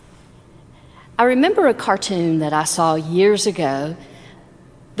I remember a cartoon that I saw years ago.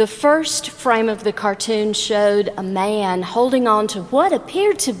 The first frame of the cartoon showed a man holding on to what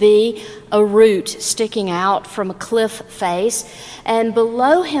appeared to be a root sticking out from a cliff face, and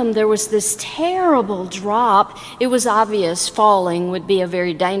below him there was this terrible drop. It was obvious falling would be a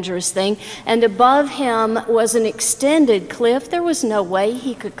very dangerous thing, and above him was an extended cliff. There was no way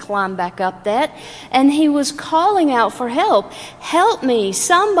he could climb back up that, and he was calling out for help. Help me,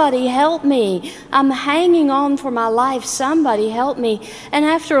 somebody help me. I'm hanging on for my life, somebody help me. And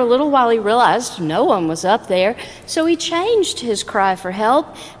after a little while he realized no one was up there, so he changed his cry for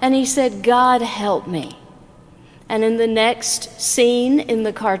help, and he said, God help me. And in the next scene in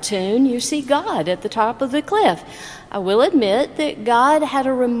the cartoon, you see God at the top of the cliff. I will admit that God had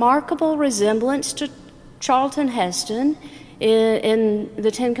a remarkable resemblance to Charlton Heston in the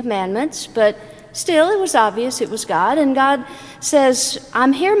Ten Commandments, but still it was obvious it was God. And God says,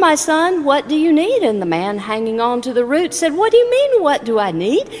 I'm here, my son, what do you need? And the man hanging on to the root said, what do you mean, what do I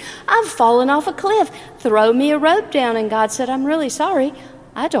need? I've fallen off a cliff. Throw me a rope down. And God said, I'm really sorry,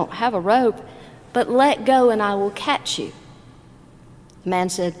 I don't have a rope, but let go and I will catch you. The man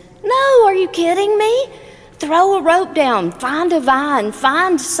said, no, are you kidding me? Throw a rope down, find a vine,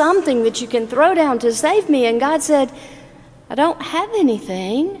 find something that you can throw down to save me. And God said, I don't have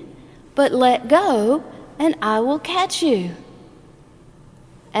anything, but let go and I will catch you.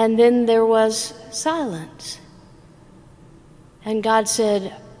 And then there was silence. And God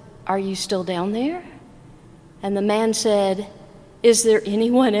said, are you still down there? And the man said, is there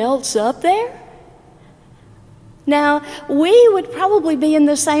anyone else up there? Now, we would probably be in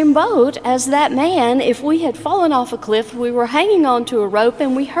the same boat as that man if we had fallen off a cliff, we were hanging onto a rope,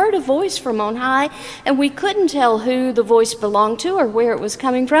 and we heard a voice from on high, and we couldn't tell who the voice belonged to or where it was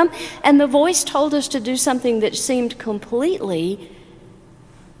coming from, and the voice told us to do something that seemed completely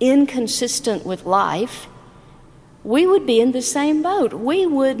inconsistent with life. We would be in the same boat. We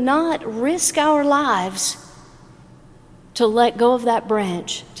would not risk our lives to let go of that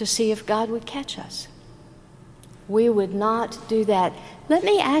branch to see if God would catch us. We would not do that. Let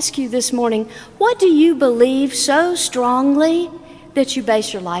me ask you this morning, what do you believe so strongly that you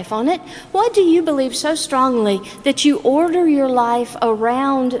base your life on it? What do you believe so strongly that you order your life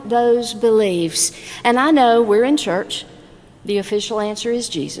around those beliefs? And I know we're in church. The official answer is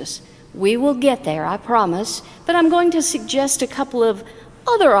Jesus. We will get there, I promise. But I'm going to suggest a couple of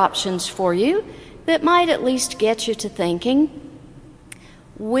other options for you that might at least get you to thinking.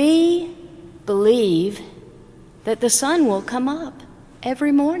 We believe that the sun will come up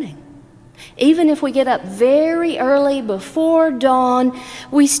every morning. Even if we get up very early before dawn,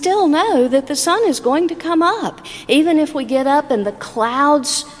 we still know that the sun is going to come up. Even if we get up and the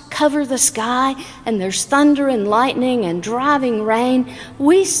clouds cover the sky and there's thunder and lightning and driving rain,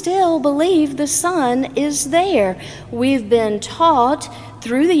 we still believe the sun is there. We've been taught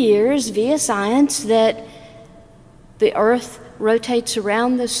through the years via science that the earth rotates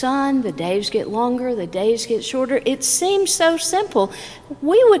around the sun, the days get longer, the days get shorter. It seems so simple.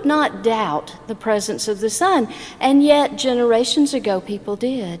 We would not doubt the presence of the sun, and yet generations ago people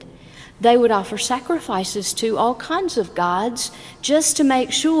did. They would offer sacrifices to all kinds of gods just to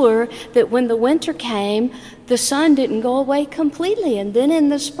make sure that when the winter came, the sun didn't go away completely. And then in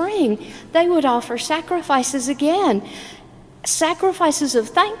the spring, they would offer sacrifices again, sacrifices of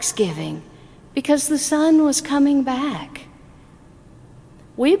thanksgiving, because the sun was coming back.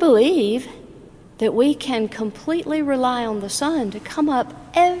 We believe that we can completely rely on the sun to come up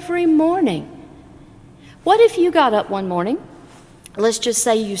every morning. What if you got up one morning? Let's just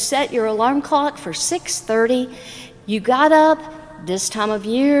say you set your alarm clock for 6:30. You got up this time of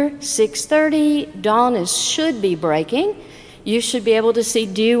year, 6:30, dawn should be breaking. You should be able to see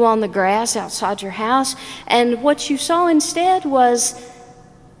dew on the grass outside your house. And what you saw instead was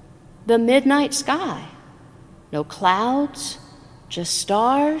the midnight sky. No clouds, just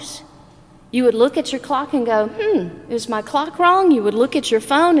stars. You would look at your clock and go, is my clock wrong? You would look at your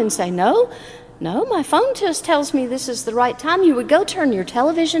phone and say, no, my phone just tells me this is the right time. You would go turn your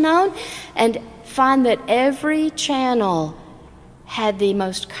television on and find that every channel had the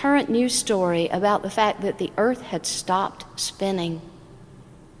most current news story about the fact that the earth had stopped spinning.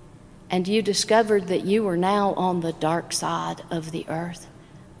 And you discovered that you were now on the dark side of the earth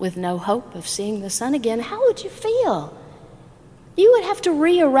with no hope of seeing the sun again. How would you feel? You would have to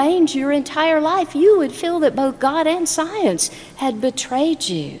rearrange your entire life. You would feel that both God and science had betrayed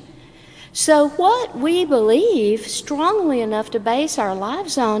you. So what we believe strongly enough to base our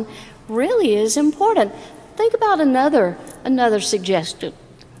lives on really is important. Think about another suggestion.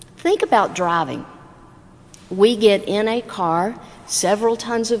 Think about driving. We get in a car, several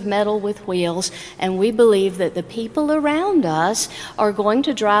tons of metal with wheels, and we believe that the people around us are going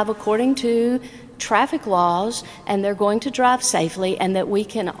to drive according to traffic laws, and they're going to drive safely, and that we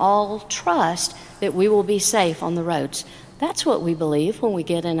can all trust that we will be safe on the roads. That's what we believe when we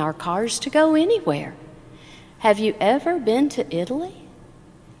get in our cars to go anywhere. Have you ever been to Italy?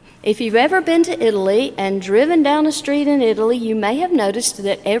 If you've ever been to Italy and driven down a street in Italy, you may have noticed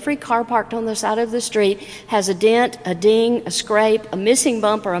that every car parked on the side of the street has a dent, a ding, a scrape, a missing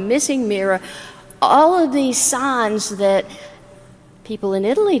bumper, a missing mirror. All of these signs that people in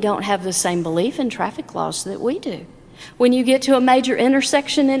Italy don't have the same belief in traffic laws that we do. When you get to a major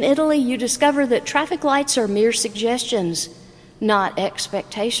intersection in Italy, you discover that traffic lights are mere suggestions, not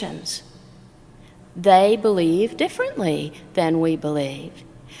expectations. They believe differently than we believe.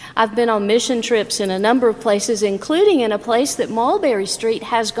 I've been on mission trips in a number of places, including in a place that Mulberry Street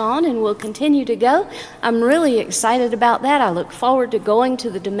has gone and will continue to go. I'm really excited about that. I look forward to going to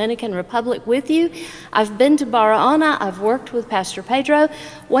the Dominican Republic with you. I've been to Barahona. I've worked with Pastor Pedro.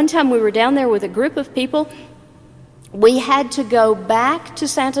 One time we were down there with a group of people. We had to go back to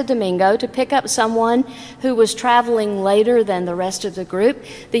Santo Domingo to pick up someone who was traveling later than the rest of the group.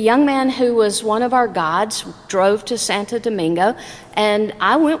 The young man who was one of our guides drove to Santo Domingo, and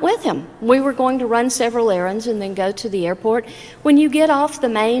I went with him. We were going to run several errands and then go to the airport. When you get off the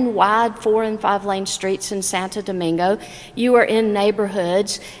main wide 4- and 5-lane streets in Santo Domingo, you are in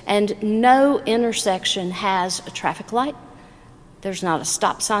neighborhoods, and no intersection has a traffic light. There's not a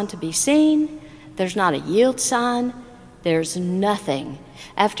stop sign to be seen. There's not a yield sign. There's nothing.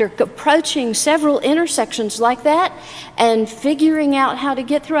 After approaching several intersections like that and figuring out how to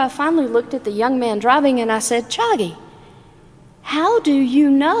get through, I finally looked at the young man driving and I said, "Chagi, how do you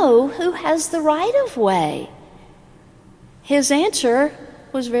know who has the right of way?" His answer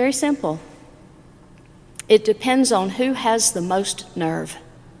was very simple. It depends on who has the most nerve.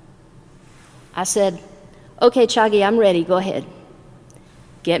 I said, "Okay, Chagi, I'm ready. Go ahead.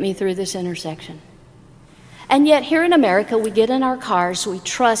 Get me through this intersection." And yet here in America, we get in our cars, we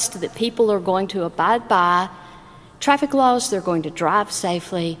trust that people are going to abide by traffic laws, they're going to drive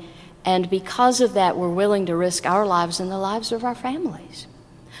safely, and because of that, we're willing to risk our lives and the lives of our families.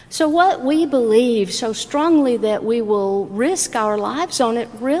 So what we believe so strongly that we will risk our lives on, it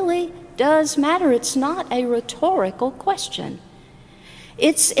really does matter. It's not a rhetorical question.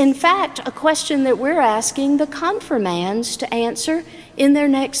 It's, in fact, a question that we're asking the confirmands to answer in their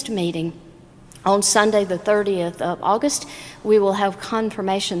next meeting. On Sunday, the 30th of August, we will have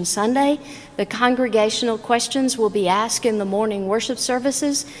Confirmation Sunday. The congregational questions will be asked in the morning worship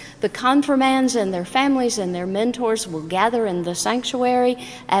services. The confirmands and their families and their mentors will gather in the sanctuary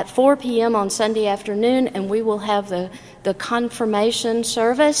at 4 p.m. on Sunday afternoon, and we will have the confirmation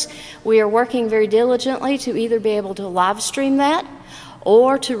service. We are working very diligently to either be able to live stream that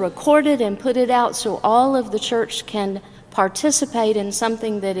or to record it and put it out so all of the church can participate in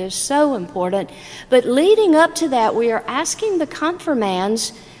something that is so important. But leading up to that, we are asking the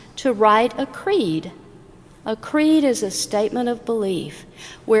confirmands to write a creed. A creed is a statement of belief.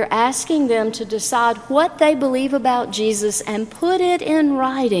 We're asking them to decide what they believe about Jesus and put it in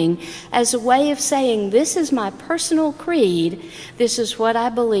writing as a way of saying, this is my personal creed. This is what I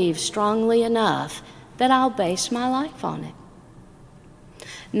believe strongly enough that I'll base my life on it.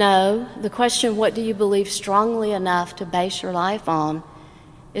 No, the question, what do you believe strongly enough to base your life on,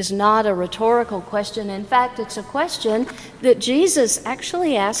 is not a rhetorical question. In fact, it's a question that Jesus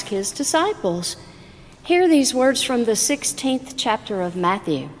actually asked his disciples. Hear these words from the 16th chapter of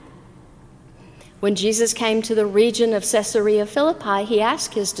Matthew. When Jesus came to the region of Caesarea Philippi, he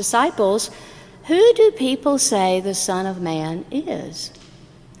asked his disciples, "Who do people say the Son of Man is?"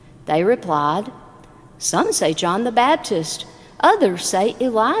 They replied, "Some say John the Baptist, others say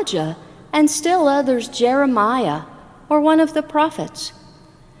Elijah, and still others Jeremiah, or one of the prophets."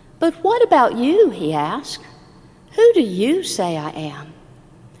 "But what about you?" he asked. "Who do you say I am?"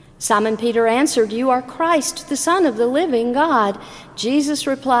 Simon Peter answered, "You are Christ, the Son of the living God." Jesus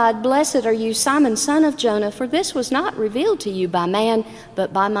replied, "Blessed are you, Simon, son of Jonah, for this was not revealed to you by man,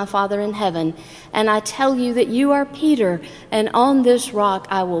 but by my Father in heaven. And I tell you that you are Peter, and on this rock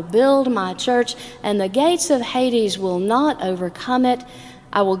I will build my church, and the gates of Hades will not overcome it.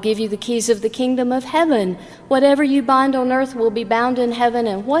 I will give you the keys of the kingdom of heaven. Whatever you bind on earth will be bound in heaven,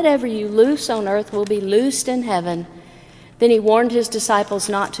 and whatever you loose on earth will be loosed in heaven." Then he warned his disciples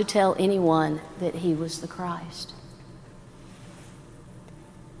not to tell anyone that he was the Christ.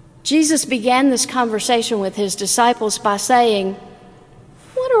 Jesus began this conversation with his disciples by saying,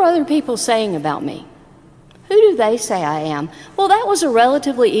 "What are other people saying about me? Who do they say I am?" Well, that was a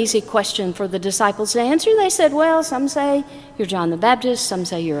relatively easy question for the disciples to answer. They said, "Well, some say you're John the Baptist, some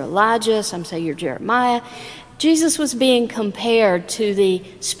say you're Elijah, some say you're Jeremiah." Jesus was being compared to the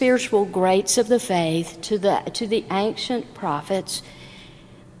spiritual greats of the faith, to the ancient prophets.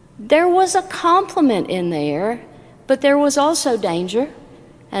 There was a compliment in there, but there was also danger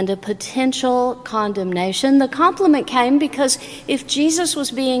and a potential condemnation. The compliment came because if Jesus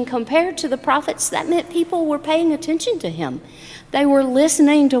was being compared to the prophets, that meant people were paying attention to him. They were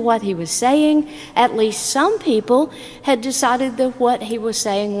listening to what he was saying. At least some people had decided that what he was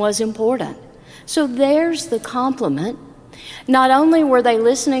saying was important. So there's the compliment. Not only were they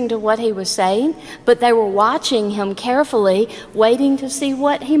listening to what he was saying, but they were watching him carefully, waiting to see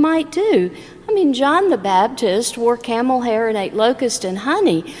what he might do. I mean, John the Baptist wore camel hair and ate locust and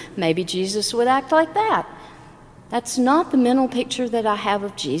honey. Maybe Jesus would act like that. That's not the mental picture that I have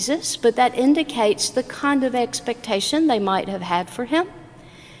of Jesus, but that indicates the kind of expectation they might have had for him.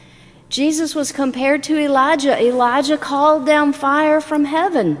 Jesus was compared to Elijah. Elijah called down fire from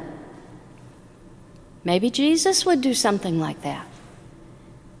heaven. Maybe Jesus would do something like that.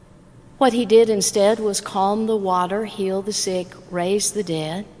 What he did instead was calm the water, heal the sick, raise the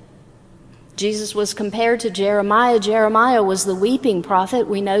dead. Jesus was compared to Jeremiah. Jeremiah was the weeping prophet.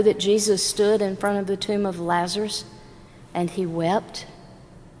 We know that Jesus stood in front of the tomb of Lazarus and he wept.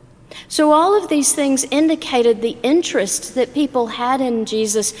 So all of these things indicated the interest that people had in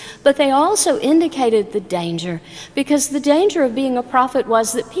Jesus, but they also indicated the danger, because the danger of being a prophet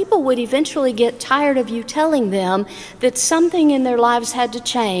was that people would eventually get tired of you telling them that something in their lives had to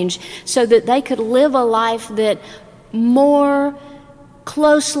change so that they could live a life that more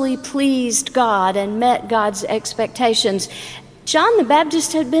closely pleased God and met God's expectations. John the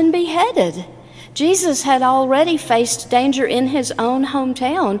Baptist had been beheaded. Jesus had already faced danger in his own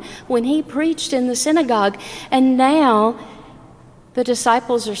hometown when he preached in the synagogue. And now the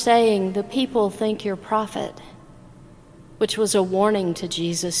disciples are saying, "The people think you're a prophet," which was a warning to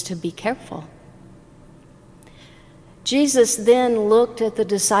Jesus to be careful. Jesus then looked at the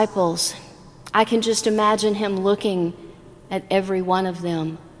disciples. I can just imagine him looking at every one of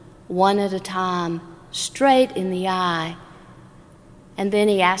them, one at a time, straight in the eye. And then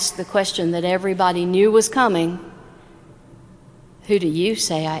he asked the question that everybody knew was coming: "Who do you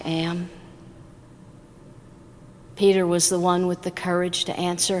say I am?" Peter was the one with the courage to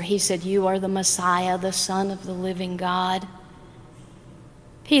answer. He said, "You are the Messiah, the Son of the living God."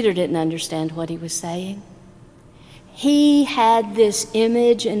 Peter didn't understand what he was saying. He had this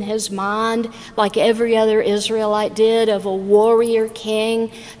image in his mind, like every other Israelite did, of a warrior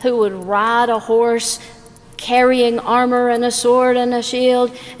king who would ride a horse carrying armor and a sword and a shield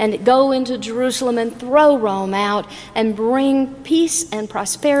and go into Jerusalem and throw Rome out and bring peace and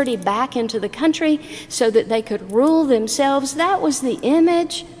prosperity back into the country so that they could rule themselves. That was the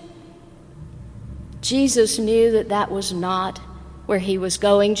image. Jesus knew that that was not where he was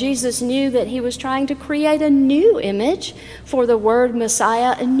going. Jesus knew that he was trying to create a new image for the word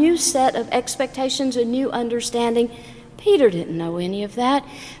Messiah, a new set of expectations, a new understanding. Peter didn't know any of that.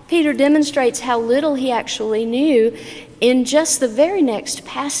 Peter demonstrates how little he actually knew in just the very next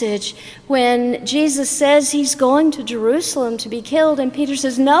passage when Jesus says he's going to Jerusalem to be killed, and Peter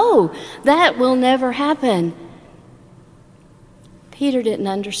says, "No, that will never happen." Peter didn't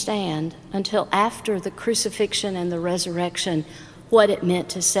understand until after the crucifixion and the resurrection what it meant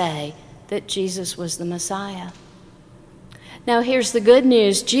to say that Jesus was the Messiah. Now here's the good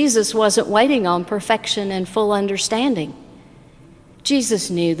news. Jesus wasn't waiting on perfection and full understanding. Jesus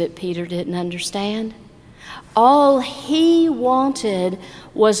knew that Peter didn't understand. All he wanted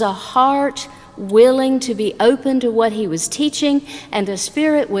was a heart willing to be open to what he was teaching and a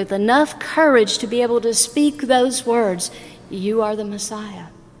spirit with enough courage to be able to speak those words, "You are the Messiah."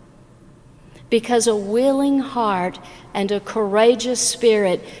 Because a willing heart and a courageous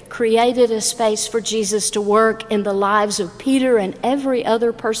spirit created a space for Jesus to work in the lives of Peter and every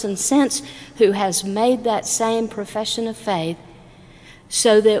other person since who has made that same profession of faith,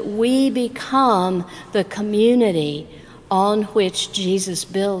 so that we become the community on which Jesus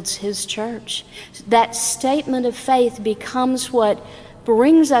builds his church. That statement of faith becomes what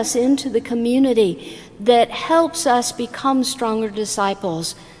brings us into the community that helps us become stronger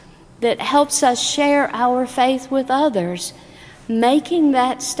disciples, that helps us share our faith with others. Making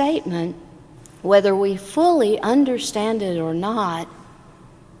that statement, whether we fully understand it or not,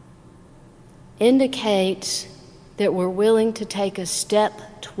 indicates that we're willing to take a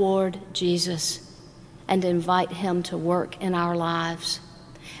step toward Jesus and invite him to work in our lives.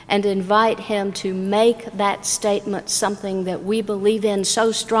 and invite Him to make that statement something that we believe in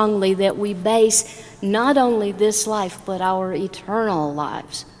so strongly that we base not only this life but our eternal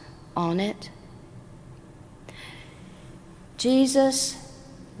lives on it. Jesus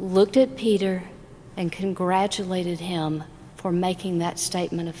looked at Peter and congratulated him for making that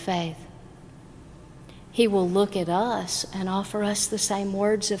statement of faith. He will look at us and offer us the same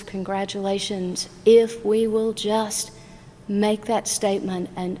words of congratulations if we will just make that statement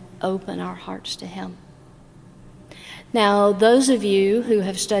and open our hearts to Him. Now, those of you who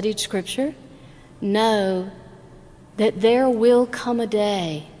have studied Scripture know that there will come a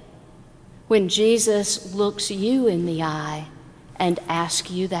day when Jesus looks you in the eye and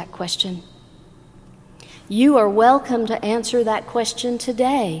asks you that question. You are welcome to answer that question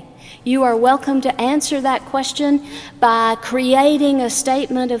today. You are welcome to answer that question by creating a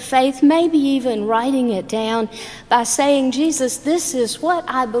statement of faith, maybe even writing it down by saying, Jesus, this is what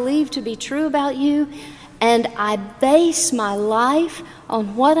I believe to be true about you, and I base my life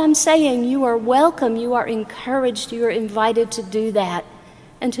on what I'm saying. You are welcome. You are encouraged. You are invited to do that,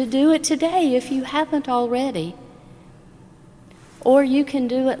 and to do it today if you haven't already. Or you can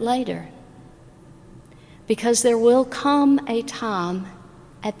do it later. Because there will come a time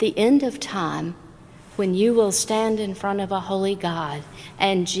at the end of time when you will stand in front of a holy God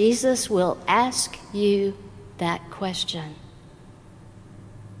and Jesus will ask you that question.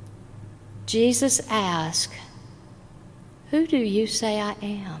 Jesus asked, "Who do you say I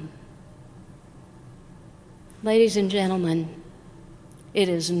am?" Ladies and gentlemen, it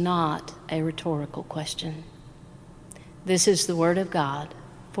is not a rhetorical question. This is the Word of God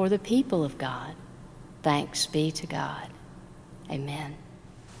for the people of God. Thanks be to God. Amen.